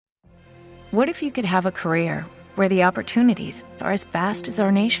What if you could have a career where the opportunities are as vast as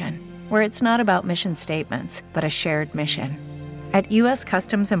our nation, where it's not about mission statements, but a shared mission? At U.S.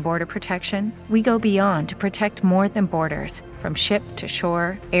 Customs and Border Protection, we go beyond to protect more than borders. From ship to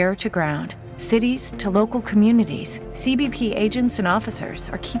shore, air to ground, cities to local communities, CBP agents and officers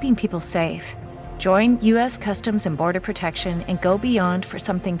are keeping people safe. Join U.S. Customs and Border Protection and go beyond for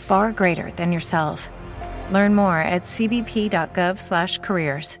something far greater than yourself. Learn more at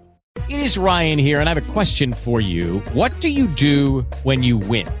cbp.gov/careers. It is Ryan here, and I have a question for you. What do you do when you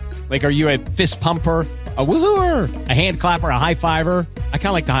win? Like, are you a fist pumper, a woo-hooer, a hand clapper, a high fiver? I kind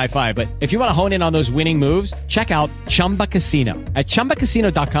of like the high five, but if you want to hone in on those winning moves, check out Chumba Casino. At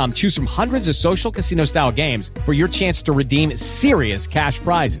ChumbaCasino.com, choose from hundreds of social casino-style games for your chance to redeem serious cash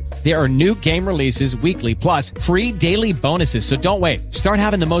prizes. There are new game releases weekly, plus free daily bonuses. So don't wait. Start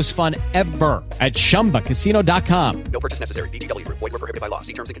having the most fun ever at ChumbaCasino.com. No purchase necessary. VGW. Void where prohibited by law.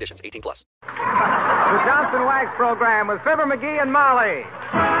 See terms and conditions. 18+. The Johnson Wax Program with Fibber, McGee, and Molly.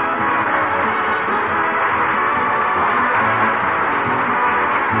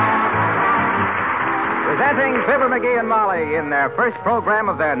 Presenting Fibber, McGee, and Molly in their first program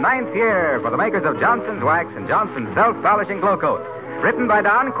of their 9th year for the makers of Johnson's Wax and Johnson's Self-Polishing Glow Coat. Written by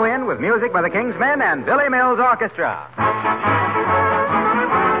Don Quinn with music by the Kingsmen and Billy Mills Orchestra.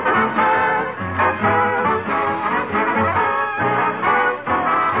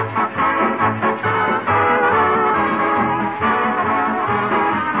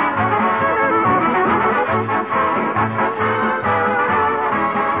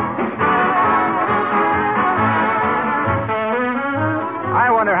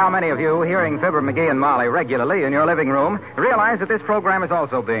 How many of you, hearing Fibber, McGee, and Molly regularly in your living room, realize that this program is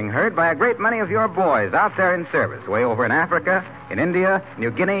also being heard by a great many of your boys out there in service, way over in Africa, in India,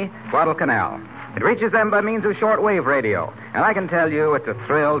 New Guinea, Guadalcanal. It reaches them by means of shortwave radio, and I can tell you it's a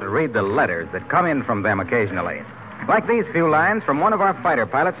thrill to read the letters that come in from them occasionally. Like these few lines from one of our fighter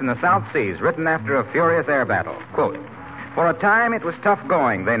pilots in the South Seas, written after a furious air battle. Quote, "For a time it was tough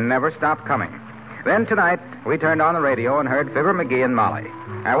going. They never stopped coming. Then tonight, we turned on the radio and heard Fibber, McGee, and Molly.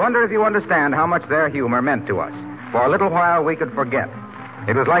 I wonder if you understand how much their humor meant to us. For a little while, we could forget.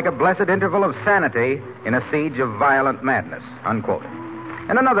 It was like a blessed interval of sanity in a siege of violent madness," unquote.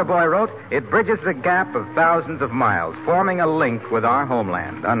 And another boy wrote, "It bridges the gap of thousands of miles, forming a link with our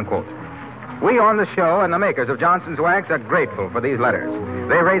homeland," unquote. We on the show and the makers of Johnson's Wax are grateful for these letters.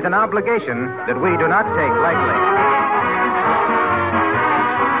 They raise an obligation that we do not take lightly.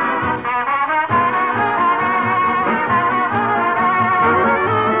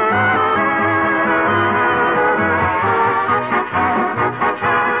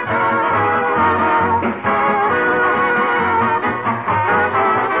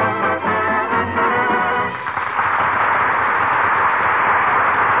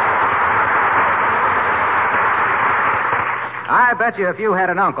 I bet you if you had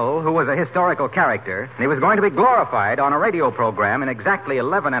an uncle who was a historical character and he was going to be glorified on a radio program in exactly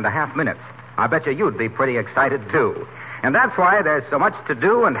 11 and a half minutes, I bet you'd be pretty excited, too. And that's why there's so much to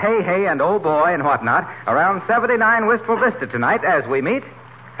do and hey and oh boy and whatnot around 79 Wistful Vista tonight as we meet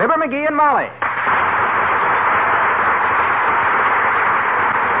Fibber, McGee, and Molly.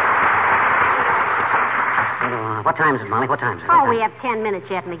 What time is it, Molly? What time is it? Oh, we have 10 minutes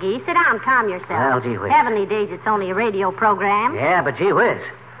yet, McGee. Sit down, calm yourself. Well, gee whiz. Heavenly days, it's only a radio program. Yeah, but gee whiz.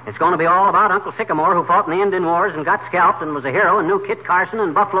 It's going to be all about Uncle Sycamore, who fought in the Indian Wars and got scalped and was a hero and knew Kit Carson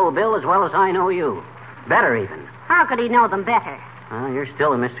and Buffalo Bill as well as I know you. Better, even. How could he know them better? Well, you're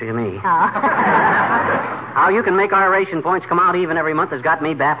still a mystery to me. Oh. How you can make our ration points come out even every month has got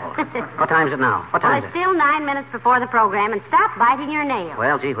me baffled. What time is it now? What time Well, is it's still 9 minutes before the program, and stop biting your nails.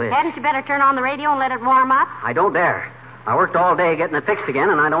 Well, gee whiz. Hadn't you better turn on the radio and let it warm up? I don't dare. I worked all day getting it fixed again,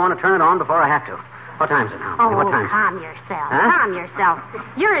 and I don't want to turn it on before I have to. What time is it now? Oh, What time is it? calm yourself. Huh? Calm yourself.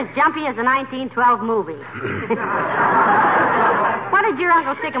 You're as jumpy as a 1912 movie. What did your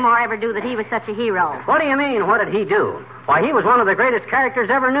Uncle Sycamore ever do that he was such a hero? What do you mean, what did he do? Why, he was one of the greatest characters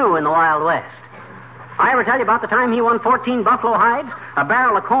ever knew in the Wild West. I ever tell you about the time he won 14 buffalo hides, a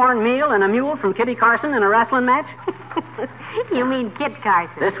barrel of corn meal, and a mule from Kitty Carson in a wrestling match? You mean Kit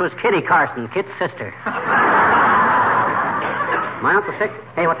Carson. This was Kitty Carson, Kit's sister. My Uncle Syc...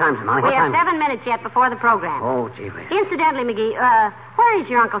 Hey, what time is it, Molly? What We have time? 7 minutes yet before the program. Oh, gee whiz. Incidentally, McGee, where is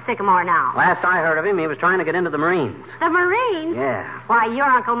your Uncle Sycamore now? Last I heard of him, he was trying to get into the Marines. The Marines? Yeah. Why, your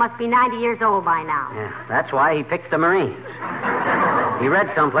uncle must be 90 years old by now. Yeah, that's why he picked the Marines. He read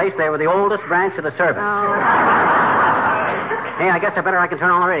someplace they were the oldest branch of the service. Oh. Hey, I guess I can turn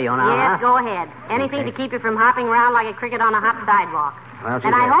on the radio now, Yes, huh? go ahead. Anything to keep you from hopping around like a cricket on a hot sidewalk. Well,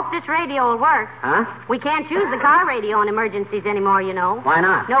 And I hope this radio will work. Huh? We can't use the car radio in emergencies anymore, you know. Why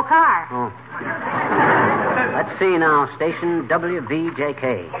not? No car. Oh. Let's see now. Station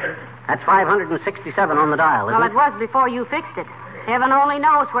WVJK. That's 567 on the dial, isn't Well, it? it was before you fixed it. Heaven only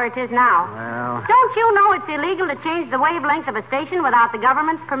knows where it is now. Well, Don't you know it's illegal to change the wavelength of a station without the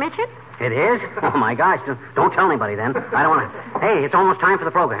government's permission? it is? Oh, my gosh. Don't tell anybody then. I don't want to. Hey, it's almost time for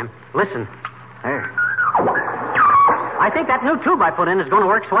the program. Listen. There. I think that new tube I put in is going to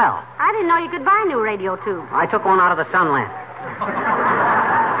work swell. I didn't know you could buy new radio tubes. I took one out of the sun lamp.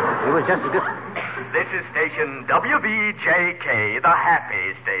 It was just as good. This is station WVJK, the happy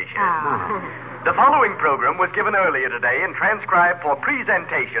station. Oh. The following program was given earlier today and transcribed for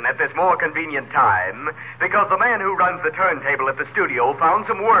presentation at this more convenient time because the man who runs the turntable at the studio found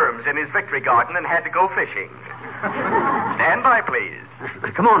some worms in his victory garden and had to go fishing. Stand by, please.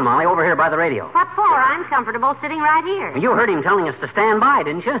 Come on, Molly, over here by the radio. What for? I'm comfortable sitting right here. You heard him telling us to stand by,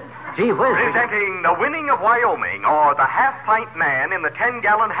 didn't you? Gee whiz. Presenting The Winning of Wyoming, or The Half-Pint Man in the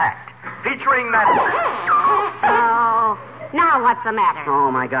 10-Gallon Hat, featuring that... Oh, now what's the matter? Oh,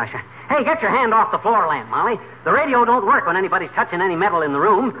 my gosh. Hey, get your hand off the floor lamp, Molly. The radio don't work when anybody's touching any metal in the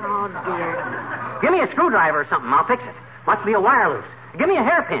room. Oh, dear. Give me a screwdriver or something. I'll fix it. Must be a wire loose. Give me a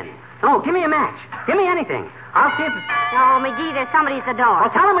hairpin. No, give me a match. Give me anything. I'll see if... Oh, McGee, there's somebody at the door.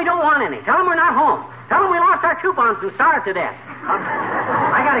 Well, tell them we don't want any. Tell them we're not home. Tell them we lost our coupons and starved to death.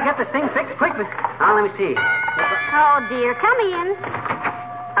 I got to get this thing fixed quick. Now, let me see. Oh, dear. Come in.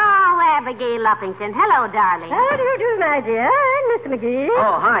 Oh, Abigail Uppington. Hello, darling. How do you do, my dear? And Mr. McGee.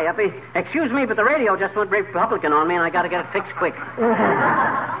 Oh, hi, Uppy. Excuse me, but the radio just went Republican on me, and I got to get it fixed quick.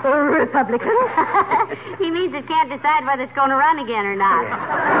 Republican? He means it can't decide whether it's going to run again or not.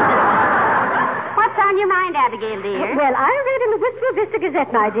 What's on your mind, Abigail, dear? Well, I read in the Wistful Vista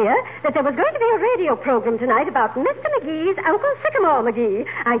Gazette, my dear, that there was going to be a radio program tonight about Mr. McGee's Uncle Sycamore McGee.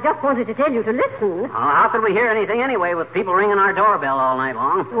 I just wanted to tell you to listen. Oh, how could we hear anything anyway with people ringing our doorbell all night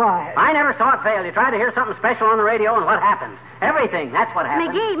long? Why? I never saw it fail. You try to hear something special on the radio, and what happens? Everything. That's what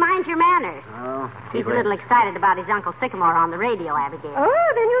happens. McGee, mind your manners. Oh, He's a little excited about his Uncle Sycamore on the radio, Abigail. Oh,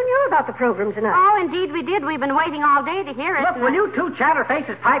 then you knew about the program tonight. Oh, indeed we did. We've been waiting all day to hear it. Look, will you two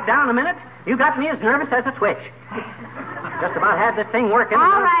chatterfaces pipe down a minute? You got me as nervous as a twitch. Just about had this thing working.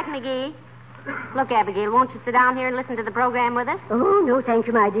 All right, McGee. Look, Abigail, won't you sit down here and listen to the program with us? Oh, no, thank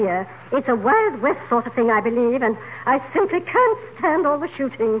you, my dear. It's a Wild West sort of thing, I believe, and I simply can't stand all the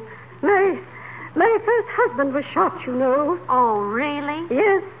shooting. My first husband was shot, you know. Oh, really?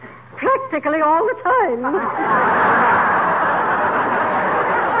 Yes, practically all the time.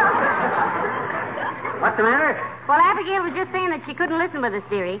 What's the matter? Well, Abigail was just saying that she couldn't listen with us,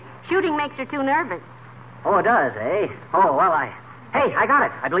 dearie. Shooting makes her too nervous. Oh, it does, eh? Oh, well, Hey, I got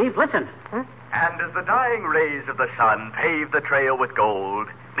it, I believe. Listen. Huh? And as the dying rays of the sun paved the trail with gold,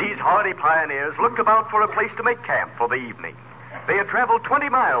 these hardy pioneers looked about for a place to make camp for the evening. They had traveled 20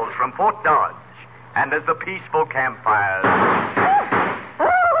 miles from Fort Dodge, and as the peaceful campfires... Oh,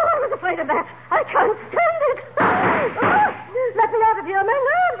 I was afraid of that. I can't stand it. Let me out of here, my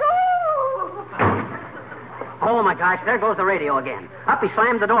nerves. Oh, my gosh, there goes the radio again. Up, he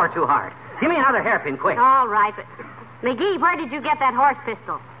slammed the door too hard. Give me another hairpin, quick. All right, but... McGee, where did you get that horse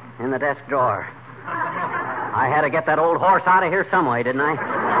pistol? In the desk drawer. I had to get that old horse out of here some way, didn't I?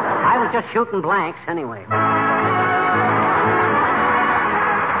 I was just shooting blanks anyway.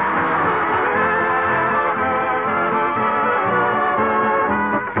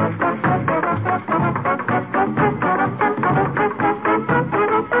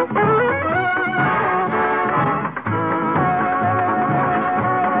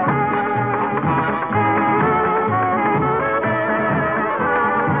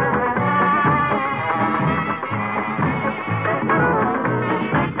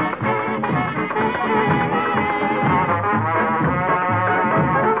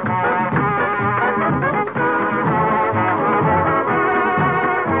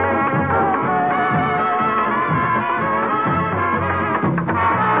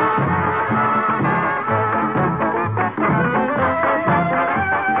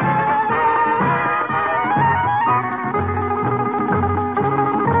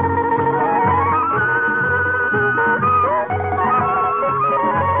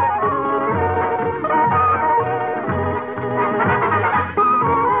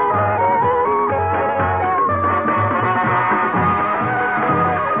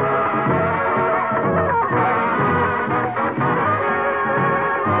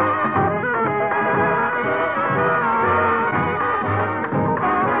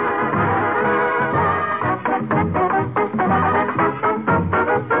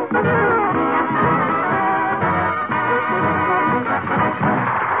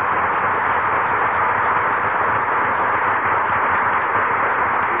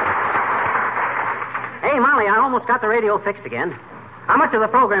 almost got the radio fixed again. How much of the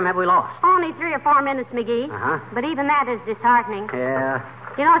program have we lost? Only 3 or 4 minutes, McGee. Uh-huh. But even that is disheartening. Yeah.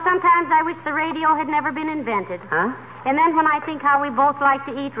 You know, sometimes I wish the radio had never been invented. Huh? And then when I think how we both like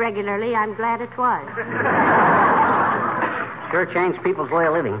to eat regularly, I'm glad it was. Sure changed people's way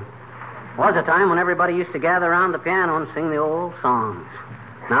of living. Was a time when everybody used to gather around the piano and sing the old songs.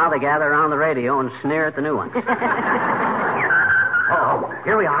 Now they gather around the radio and sneer at the new ones. Oh,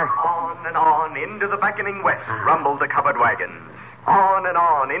 here we are. On and on into the beckoning west rumbled the covered wagons. On and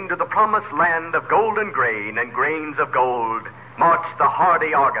on into the promised land of golden grain and grains of gold marched the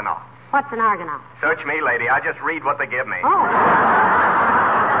hardy Argonauts. What's an Argonaut? Search me, lady. I just read what they give me. Oh.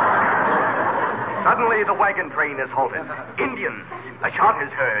 Suddenly, the wagon train is halted. Indians. A shot is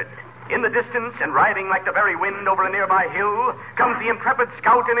heard. In the distance, and riding like the very wind over a nearby hill, comes the intrepid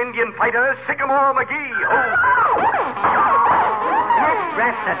scout and Indian fighter, Sycamore McGee.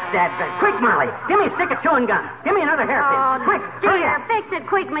 Rest that dad. Quick, Molly. Give me a stick of chewing gum. Give me another hairpin. Oh, Quick. dear. Fix it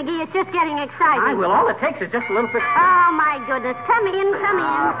quick, McGee. It's just getting exciting. I will. All it takes is just a little bit. Oh, my goodness. Come in, come in.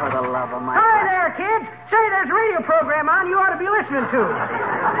 Oh, for the love of my... Hi there, kids. Say, there's a radio program on you ought to be listening to.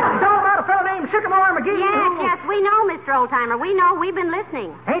 It's all about a fellow named Sycamore McGee. Yes, we know, Mr. Oldtimer. We know. We've been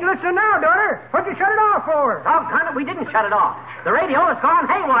listening. Ain't listening now, daughter. What'd you shut it off for? Doggone it, we didn't shut it off. The radio has gone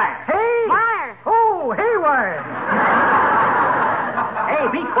haywire. Hey? Wire. Oh, haywire. Hey,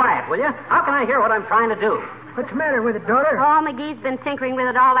 be quiet, will you? How can I hear what I'm trying to do? What's the matter with it, daughter? Oh, McGee's been tinkering with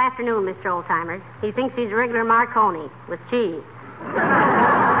it all afternoon, Mr. Oldtimer. He thinks he's a regular Marconi with cheese.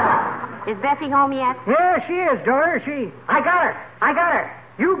 Is Bessie home yet? Yeah, she is, daughter. I got her.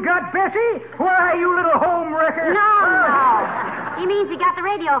 You got Bessie? Why, you little home wrecker? No. He means he got the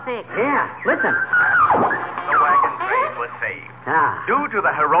radio fixed. Yeah, listen. The wagon train was saved. Ah. Due to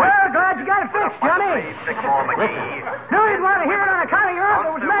the heroic... Well, glad you got it fixed, Johnny. Sycamore McGee. No, you'd want to hear it on account of your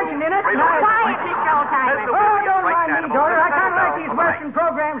uncle was mentioned in it. Quiet, Mr. Oldtimer. Oh, don't mind me, daughter. I kind of like these Western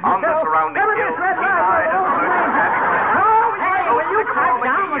programs On the myself. surrounding Ever hills, this red light eyes with old alert man? traffic. Oh, Hey, will you quiet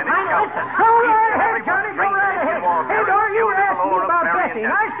down? We're trying to listen. Go right ahead, Johnny. Go right ahead. Hey, daughter, you were asking me about Bessie,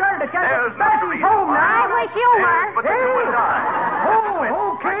 and I started to catch There's it. no Bessie's reason home why. now. I wish you were. But the two and I.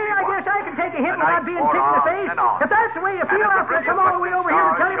 Oh, okay. I guess I can take a hit without being kicked in the face. If that's the way you feel, I'll come all the way over here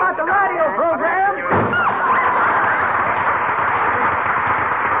and tell you about the radio program.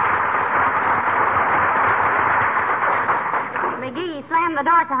 McGee slammed the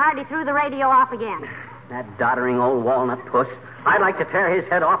door so hard he threw the radio off again. That doddering old walnut puss. I'd like to tear his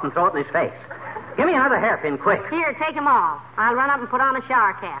head off and throw it in his face. Give me another hairpin, quick. Here, take 'em all. I'll run up and put on a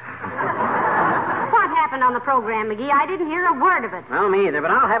shower cap. What happened on the program, McGee? I didn't hear a word of it. Well, me either,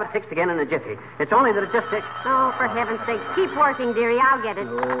 but I'll have it fixed again in a jiffy. It's only that it just takes... Oh, for heaven's sake, keep working, dearie. I'll get it.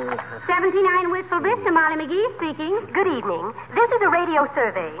 79 Wistful Vista, Molly McGee speaking. Good evening. This is a radio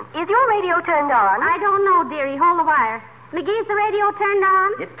survey. Is your radio turned on? I don't know, dearie. Hold the wire. McGee's the radio turned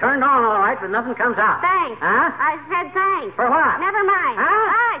on? It's turned on all right, but nothing comes out. Thanks. Huh? I said thanks. For what? Never mind.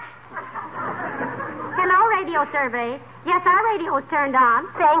 Huh? Hush. Hello, radio survey. Yes, our radio is turned on.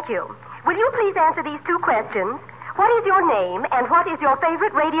 Thank you. Will you please answer these 2 questions? What is your name and what is your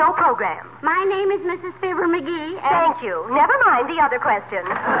favorite radio program? My name is Mrs. Fibber McGee. Thank you. Never mind the other question.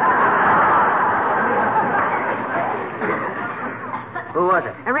 Who was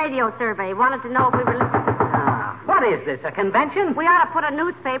it? A radio survey. Wanted to know if we were listening. What is this, a convention? We ought to put a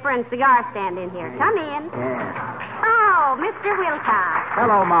newspaper and cigar stand in here. Come in. Yeah. Oh, Mr. Wilcox.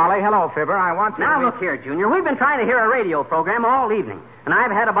 Hello, Molly. Hello, Fibber. I want you Now, to... look here, Junior. We've been trying to hear a radio program all evening, and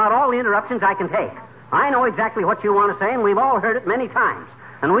I've had about all the interruptions I can take. I know exactly what you want to say, and we've all heard it many times.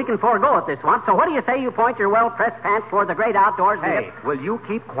 And we can forego it this once, so what do you say you point your well-pressed pants toward the great outdoors? Hey, will you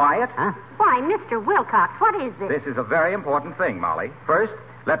keep quiet? Huh? Why, Mr. Wilcox, what is this? This is a very important thing, Molly. First,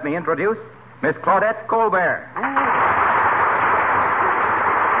 let me introduce Miss Claudette Colbert.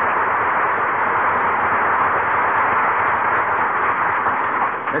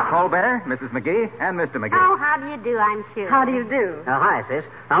 Miss Colbert, Mrs. McGee, and Mr. McGee. Oh, how do you do, I'm sure. How do you do? Hi, sis.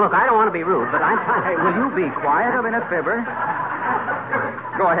 Now, look, I don't want to be rude, but I'm trying... Hey, will you be quiet a minute, Fibber?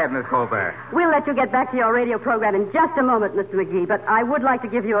 Go ahead, Miss Colbert. We'll let you get back to your radio program in just a moment, Mr. McGee, but I would like to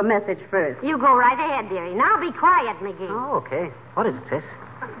give you a message first. You go right ahead, dearie. Now be quiet, McGee. Oh, okay. What is it, sis?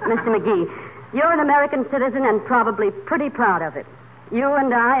 Mr. McGee, you're an American citizen and probably pretty proud of it. You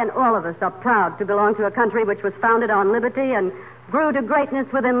and I and all of us are proud to belong to a country which was founded on liberty and grew to greatness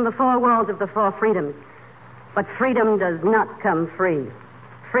within the 4 walls of the 4 freedoms. But freedom does not come free.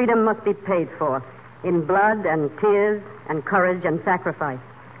 Freedom must be paid for in blood and tears and courage and sacrifice.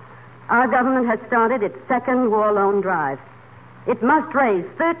 Our government has started its 2nd war loan drive. It must raise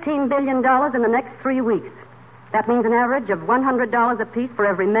 $13 billion in the next 3 weeks. That means an average of $100 apiece for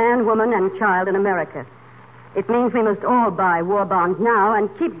every man, woman, and child in America. It means we must all buy war bonds now and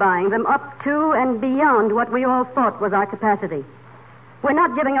keep buying them up to and beyond what we all thought was our capacity. We're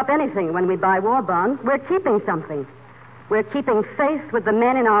not giving up anything when we buy war bonds. We're keeping something. We're keeping faith with the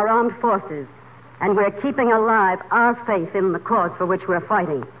men in our armed forces. And we're keeping alive our faith in the cause for which we're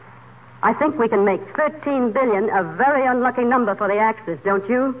fighting. I think we can make $13 billion a very unlucky number for the Axis, don't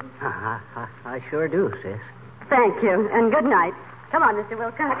you? I sure do, sis. Thank you, and good night. Come on, Mr.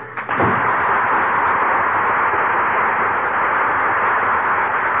 Wilcox.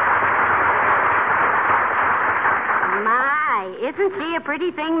 My, isn't she a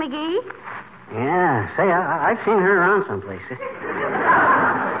pretty thing, McGee? Yeah, say, I've seen her around someplace.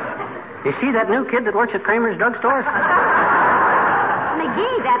 You see that new kid that works at Kramer's drugstore?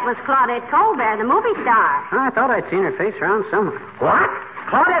 McGee, that was Claudette Colbert, the movie star. I thought I'd seen her face around somewhere. What?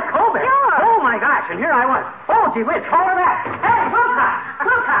 Claudette Colbert? Sure. Oh, my gosh, and here I was. Oh, gee whiz, call her back. Hey, Wilcox!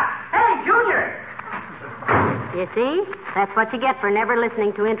 Hey, Junior! You see? That's what you get for never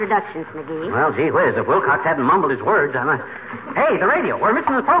listening to introductions, McGee. Well, gee whiz, if Wilcox hadn't mumbled his words, I might... Hey, the radio. We're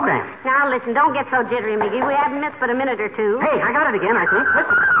missing the program. Now, listen, don't get so jittery, McGee. We haven't missed but a minute or two. Hey, I got it again, I think.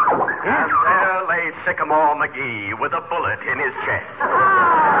 Listen. And there lay Sycamore McGee with a bullet in his chest.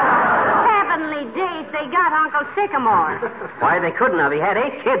 Oh, heavenly days, they got Uncle Sycamore. Why, they couldn't have. He had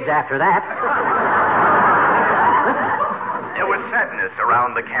 8 kids after that. There was sadness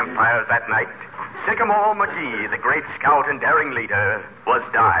around the campfires that night. Sycamore McGee, the great scout and daring leader, was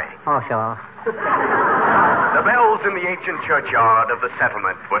dying. Oh, sure. The bells in the ancient churchyard of the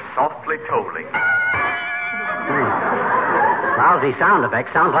settlement were softly tolling. Lousy sound effect.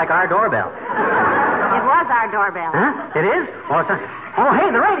 Sounds like our doorbell. It was our doorbell. Huh? It is? Oh,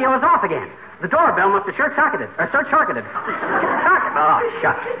 hey, the radio is off again. The doorbell must have short-circuited. Oh,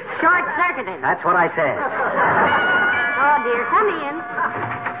 shucks. Short-circuited. That's what I said. Oh, dear. Come in.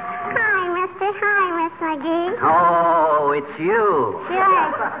 Hi, mister. Hi, Miss McGee. Oh, it's you.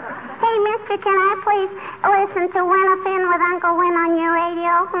 Sure. Hey, mister, can I please listen to Win a Fin with Uncle Win on your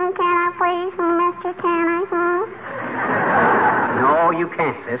radio? Can I please, mister, can I? No, you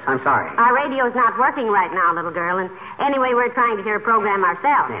can't, sis. I'm sorry. Our radio's not working right now, little girl, and anyway, we're trying to hear a program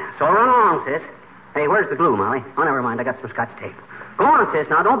ourselves. Yeah, so run along, sis. Hey, where's the glue, Molly? Oh, never mind. I got some Scotch tape. Go on, sis.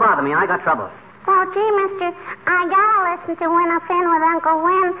 Now, don't bother me. I got trouble. Well, gee, mister, I gotta listen to Win a Fin with Uncle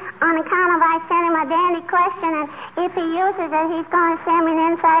Win on account of I sent him a dandy question, and if he uses it, he's going to send me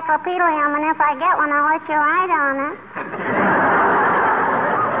an encyclopedia, and if I get one, I'll let you write on it.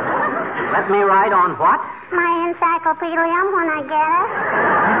 Let me write on what? My encyclopedia when I get it.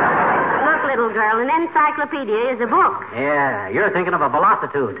 Look, little girl, an encyclopedia is a book. Yeah, you're thinking of a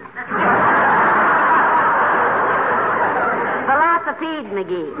velocitude. Velocipede,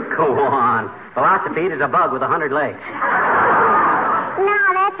 McGee. Go on. Velocipede is a bug with 100 legs. No,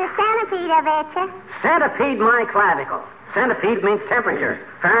 that's a centipede, I betcha. Centipede, my clavicle. Centipede means temperature.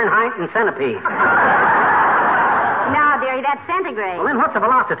 Fahrenheit and centipede. No, dearie, that's centigrade. Well, then what's a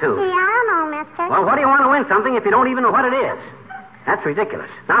velocitude? Gee, I don't know, mister. Well, what do you want to win something if you don't even know what it is? That's ridiculous.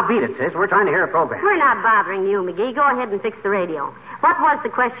 Now beat it, sis. We're trying to hear a program. We're not bothering you, McGee. Go ahead and fix the radio. What was the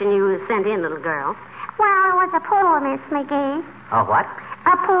question you sent in, little girl? Well, it was a poodle, Miss McGee. A what?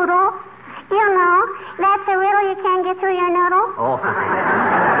 A poodle. You know, that's a riddle you can't get through your noodle. Oh.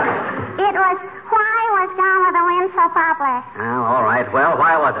 It was, why was Gone with the Wind so popular? Oh, all right. Well,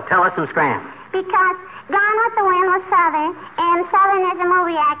 why was it? Tell us and scram. Because Gone with the Wind was Southern, and Southern is a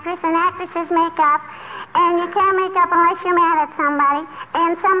movie actress, and actresses make up, and you can't make up unless you're mad at somebody,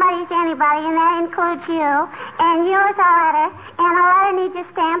 and somebody's anybody, and that includes you, and you is a letter, and a letter needs a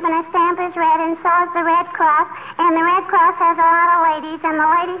stamp, and a stamp is red, and so is the Red Cross, and the Red Cross has a lot of ladies, and the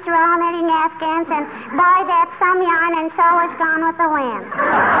ladies are all knitting afghans, and boy, that's some yarn, and so is Gone with the Wind.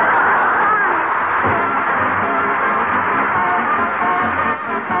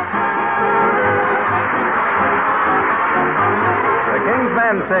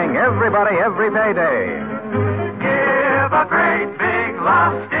 Men sing Everybody Every Payday. Give a great big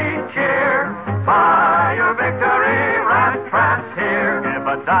lusty cheer. Buy your victory, rat trats here. Give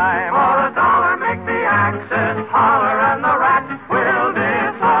a dime or a dollar, make the Axis holler, and the rat will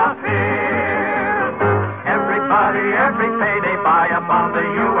disappear. Everybody, every payday, buy up on the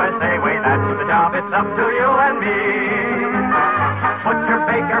USA way. That's the job, it's up to you and me. Put your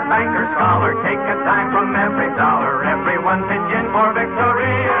baker, banker, scholar, take a dime from every dollar. Everyone pitch in for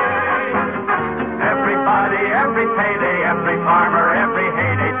victory. Everybody, every payday, every farmer, every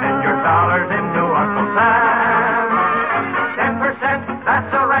heyday, send your dollars into Uncle Sam. 10%,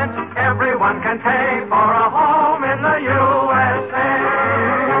 that's a rent everyone can pay for a home in the USA.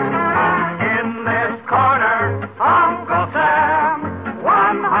 In this corner, Uncle Sam,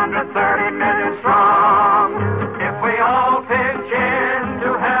 130 million strong.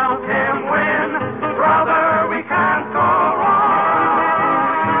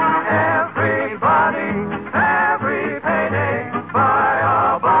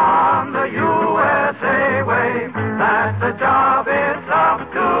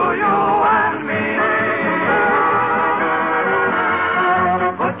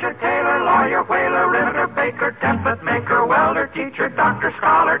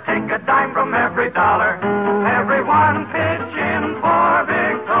 scholar. Take a dime from every dollar. Everyone pitch in for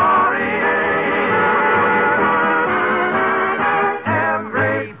victory.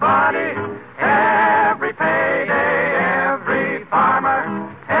 Everybody, every payday, every farmer,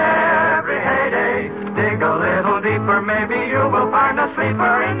 every heyday. Dig a little deeper, maybe you will find a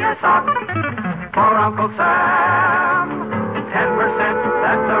sleeper in your sock. For Uncle Sam, 10%,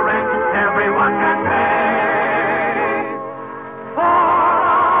 that's the rent everyone can pay. For a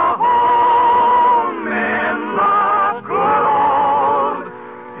home in the good old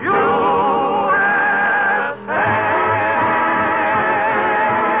USA.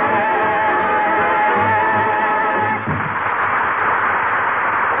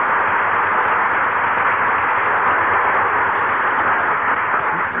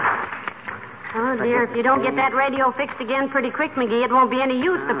 Oh, dear, if you don't get that radio fixed again pretty quick, McGee, it won't be any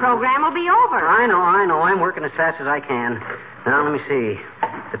use. The program will be over. I know. I'm working as fast as I can. Now, let me see.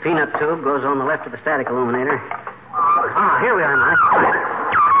 The peanut tube goes on the left of the static illuminator. Here we are, Mike.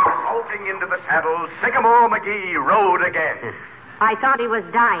 Vaulting into the saddle, Sycamore McGee rode again. I thought he was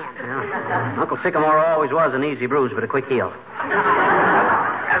dying. Yeah. Uncle Sycamore always was an easy bruise, but a quick heal.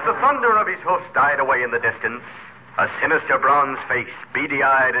 As the thunder of his hoofs died away in the distance, a sinister bronze face,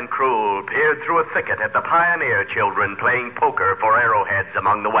 beady-eyed and cruel, peered through a thicket at the pioneer children playing poker for arrowheads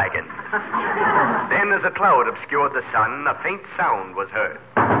among the wagons. Then, as a cloud obscured the sun, a faint sound was heard.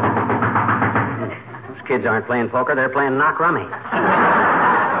 Those kids aren't playing poker, they're playing knock rummy.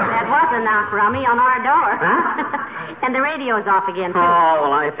 That was a knock rummy on our door. Huh? And the radio's off again, too.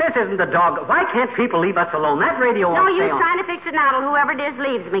 Oh, well, if this isn't the dog, why can't people leave us alone? That radio No won't use stay on. trying to fix it now till whoever it is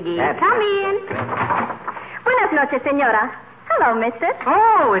leaves, McGee. Come in. Buenas noches, señora. Hello, mister.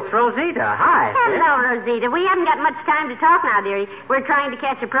 Oh, it's Rosita. Hi. Hello, Rosita. We haven't got much time to talk now, dearie. We're trying to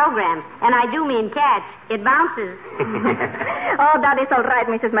catch a program. And I do mean catch. It bounces. Oh, that is all right,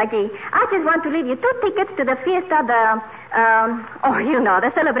 Mrs. McGee. I just want to leave you 2 tickets to the fiesta, they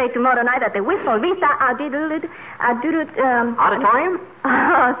celebrate tomorrow night at the Wistful Vista Auditorium?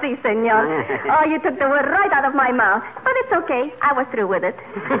 Oh, si, senor. Oh, you took the word right out of my mouth. But it's okay. I was through with it.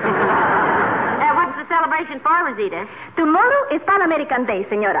 What's the celebration for, Rosita? Tomorrow is Pan American Day,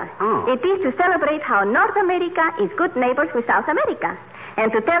 senora. Oh. It is to celebrate how North America is good neighbors with South America.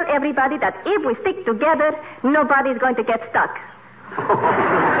 And to tell everybody that if we stick together, nobody's going to get stuck.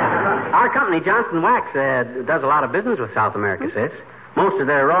 Our company, Johnson Wax, does a lot of business with South America, sis. Most of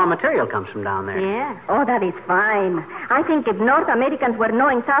their raw material comes from down there. Yeah. Oh, that is fine. I think if North Americans were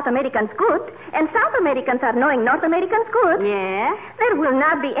knowing South Americans good, and South Americans are knowing North Americans good, Yeah? there will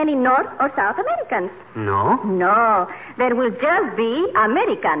not be any North or South Americans. No? No, there will just be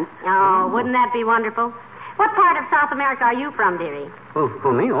Americans. Oh, wouldn't that be wonderful? What part of South America are you from, dearie? Who,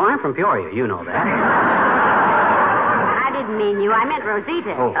 me? Oh, I'm from Peoria. You know that. I didn't mean you. I meant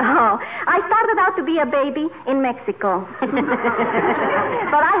Rosita. Oh, I started out to be a baby in Mexico.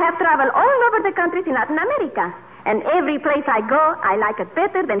 But I have traveled all over the countries in Latin America. And every place I go, I like it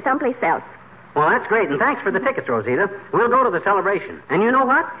better than someplace else. Well, that's great, and thanks for the tickets, Rosita. We'll go to the celebration. And you know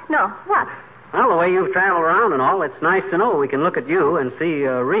what? No, what? Well, the way you've traveled around and all, it's nice to know we can look at you and see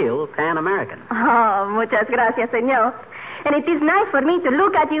a real Pan-American. Oh, muchas gracias, señor. And it is nice for me to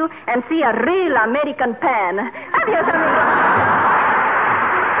look at you and see a real American pan. Adios, amigo.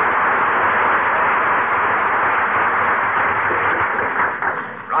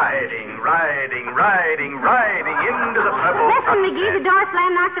 Riding into the purple Listen, sunset. McGee, the door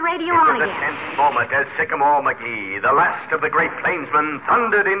slam knocked the radio on Into the again. tense moment as Sycamore McGee, the last of the great plainsmen,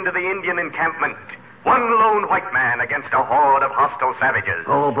 thundered into the Indian encampment. One lone white man against a horde of hostile savages.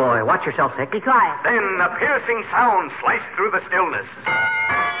 Oh, boy. Watch yourself, Sick. Be quiet. Then a piercing sound sliced through the stillness.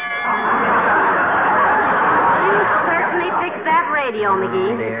 You certainly fixed that radio,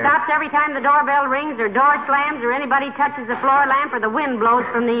 McGee. There. Stops every time the doorbell rings or door slams or anybody touches the floor lamp or the wind blows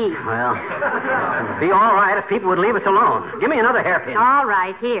from the east. Well, it'd be all right if people would leave us alone. Give me another hairpin. All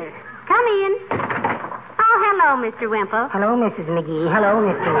right, here. Come in. Oh, hello, Mr. Wimple. Hello, Mrs. McGee. Hello,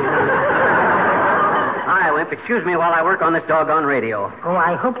 Mr. McGee. Hi, Wimp. Excuse me while I work on this doggone radio. Oh,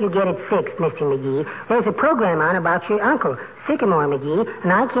 I hope you get it fixed, Mr. McGee. There's a program on about your uncle, Sycamore McGee,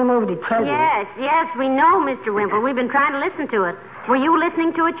 and I came over to tell you. Yes, we know, Mr. Wimple. We've been trying to listen to it. Were you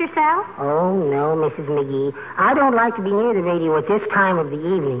listening to it yourself? Oh, no, Mrs. McGee. I don't like to be near the radio at this time of the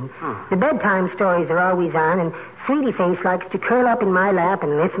evening. The bedtime stories are always on, and Sweetie Face likes to curl up in my lap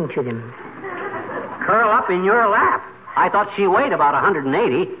and listen to them. Curl up in your lap? I thought she weighed about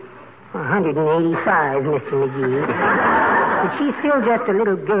 180. 185, Mr. McGee. But she's still just a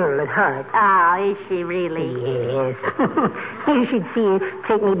little girl at heart. Oh, is she really? Yes. You should see her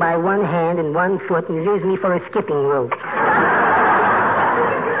take me by one hand and one foot and use me for a skipping rope.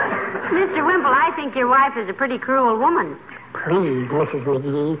 think your wife is a pretty cruel woman. Please, Mrs.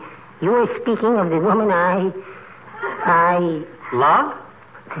 McGee, you are speaking of the woman I... Love?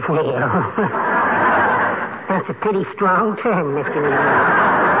 Well, that's a pretty strong term, Mr.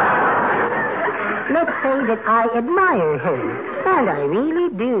 McGee. Let's say that I admire her, and I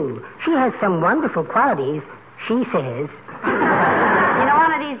really do. She has some wonderful qualities, she says. You know,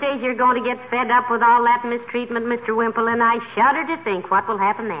 one of these days you're going to get fed up with all that mistreatment, Mr. Wimple, and I shudder to think what will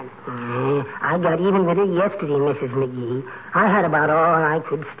happen then. I got even with her yesterday, Mrs. McGee. I had about all I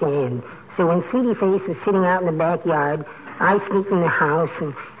could stand. So when Sweetie Face was sitting out in the backyard, I sneaked in the house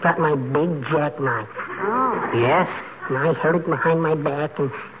and got my big jackknife. Oh. Yes? And I held it behind my back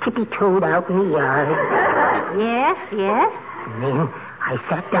and tippy-toed out in the yard. Yes, yes. And then I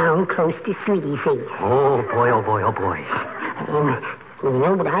sat down close to Sweetie Face. Oh, boy, oh, boy, oh, boy. And you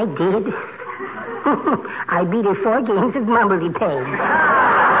know what I did? I beat her 4 games of Mumbledy Peg.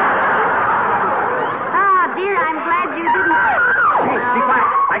 Oh, dear, I'm glad you didn't... Hey, be quiet.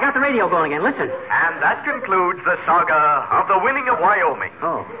 I got the radio going again. Listen. And that concludes the saga of the winning of Wyoming.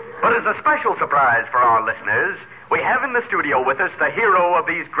 Oh. But as a special surprise for our listeners, we have in the studio with us the hero of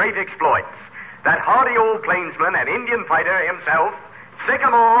these great exploits, that hardy old plainsman and Indian fighter himself,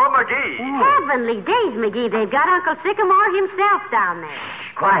 Sycamore McGee. Heavenly days, McGee. They've got Uncle Sycamore himself down there.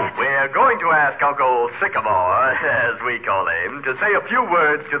 Quiet. We're going to ask Uncle Sycamore, as we call him, to say a few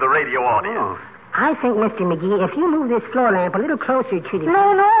words to the radio audience. Oh. I think, Mr. McGee, if you move this floor lamp a little closer to the... No.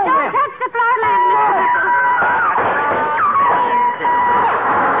 Don't touch the floor lamp,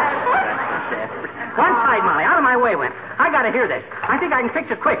 One side, Molly. Out of my way, Wimp. I got to hear this. I think I can fix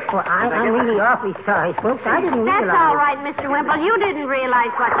it quick. Well, I'm really awfully sorry, folks. I didn't realize... That's all right, Mr. Wimple. You didn't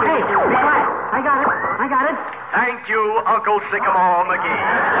realize what you were doing. Be quiet. I got it. Thank you, Uncle Sycamore McGee.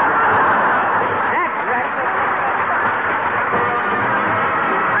 That's right.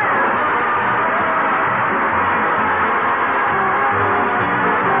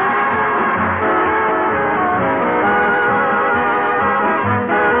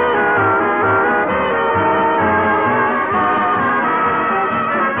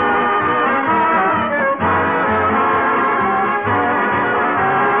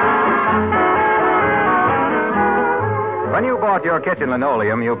 When you bought your kitchen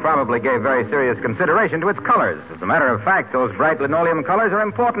linoleum, you probably gave very serious consideration to its colors. As a matter of fact, those bright linoleum colors are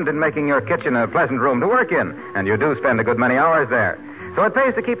important in making your kitchen a pleasant room to work in, and you do spend a good many hours there. So it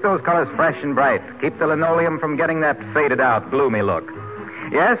pays to keep those colors fresh and bright. Keep the linoleum from getting that faded-out, gloomy look.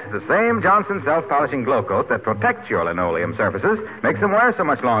 Yes, the same Johnson self-polishing glow coat that protects your linoleum surfaces, makes them wear so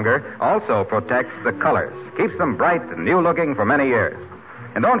much longer, also protects the colors, keeps them bright and new-looking for many years.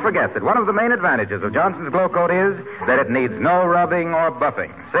 And don't forget that one of the main advantages of Johnson's Glow Coat is that it needs no rubbing or buffing.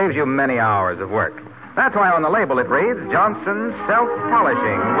 Saves you many hours of work. That's why on the label it reads Johnson's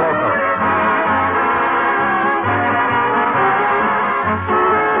Self-Polishing Glow Coat.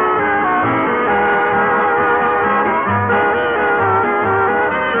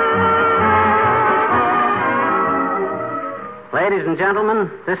 Ladies and gentlemen,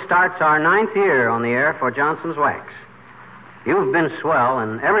 this starts our 9th year on the air for Johnson's Wax. You've been swell,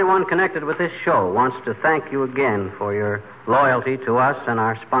 and everyone connected with this show wants to thank you again for your loyalty to us and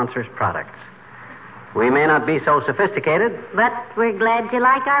our sponsors' products. We may not be so sophisticated, but we're glad you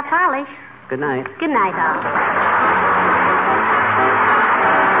like our polish. Good night. Good night, all.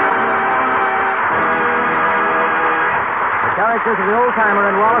 The characters of the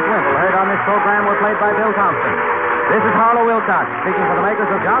old-timer and Wallace Wimple heard on this program were played by Bill Thompson. This is Harlow Wilcox, speaking for the makers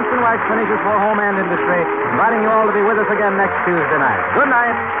of Johnson Wax Finishes for Home and Industry, inviting you all to be with us again next Tuesday night. Good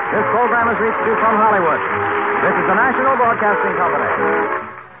night. This program has reached you from Hollywood. This is the National Broadcasting Company.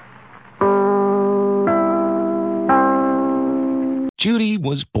 Judy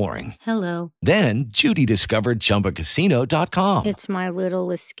was boring. Hello. Then Judy discovered ChumbaCasino.com. It's my little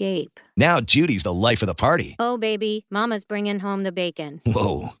escape. Now Judy's the life of the party. Oh, baby, mama's bringing home the bacon.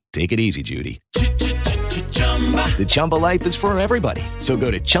 Whoa, take it easy, Judy. The Chumba life is for everybody. So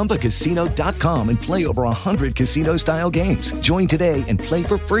go to ChumbaCasino.com and play over 100 casino-style games. Join today and play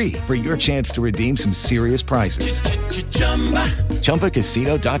for free for your chance to redeem some serious prizes.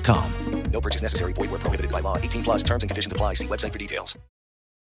 ChumbaCasino.com. No purchase necessary. Void where prohibited by law. 18 plus terms and conditions apply. See website for details.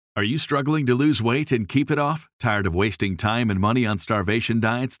 Are you struggling to lose weight and keep it off? Tired of wasting time and money on starvation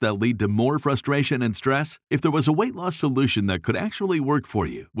diets that lead to more frustration and stress? If there was a weight loss solution that could actually work for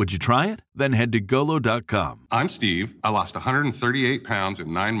you, would you try it? Then head to Golo.com. I'm Steve. I lost 138 pounds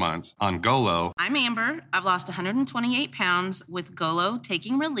in 9 months on Golo. I'm Amber. I've lost 128 pounds with Golo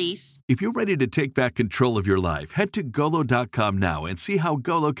Taking Release. If you're ready to take back control of your life, head to Golo.com now and see how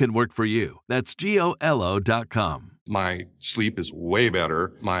Golo can work for you. That's GOLO.com. My sleep is way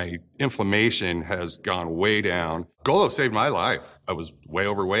better. My inflammation has gone way down. Golo saved my life. I was way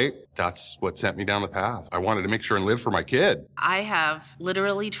overweight. That's what sent me down the path. I wanted to make sure and live for my kid. I have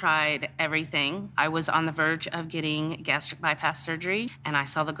literally tried everything. I was on the verge of getting gastric bypass surgery, and I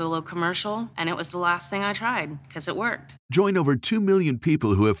saw the Golo commercial, and it was the last thing I tried because it worked. Join over 2 million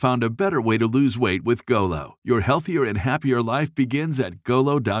people who have found a better way to lose weight with Golo. Your healthier and happier life begins at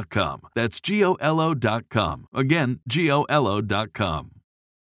Golo.com. That's GOLO.com. Again, GOLO.com.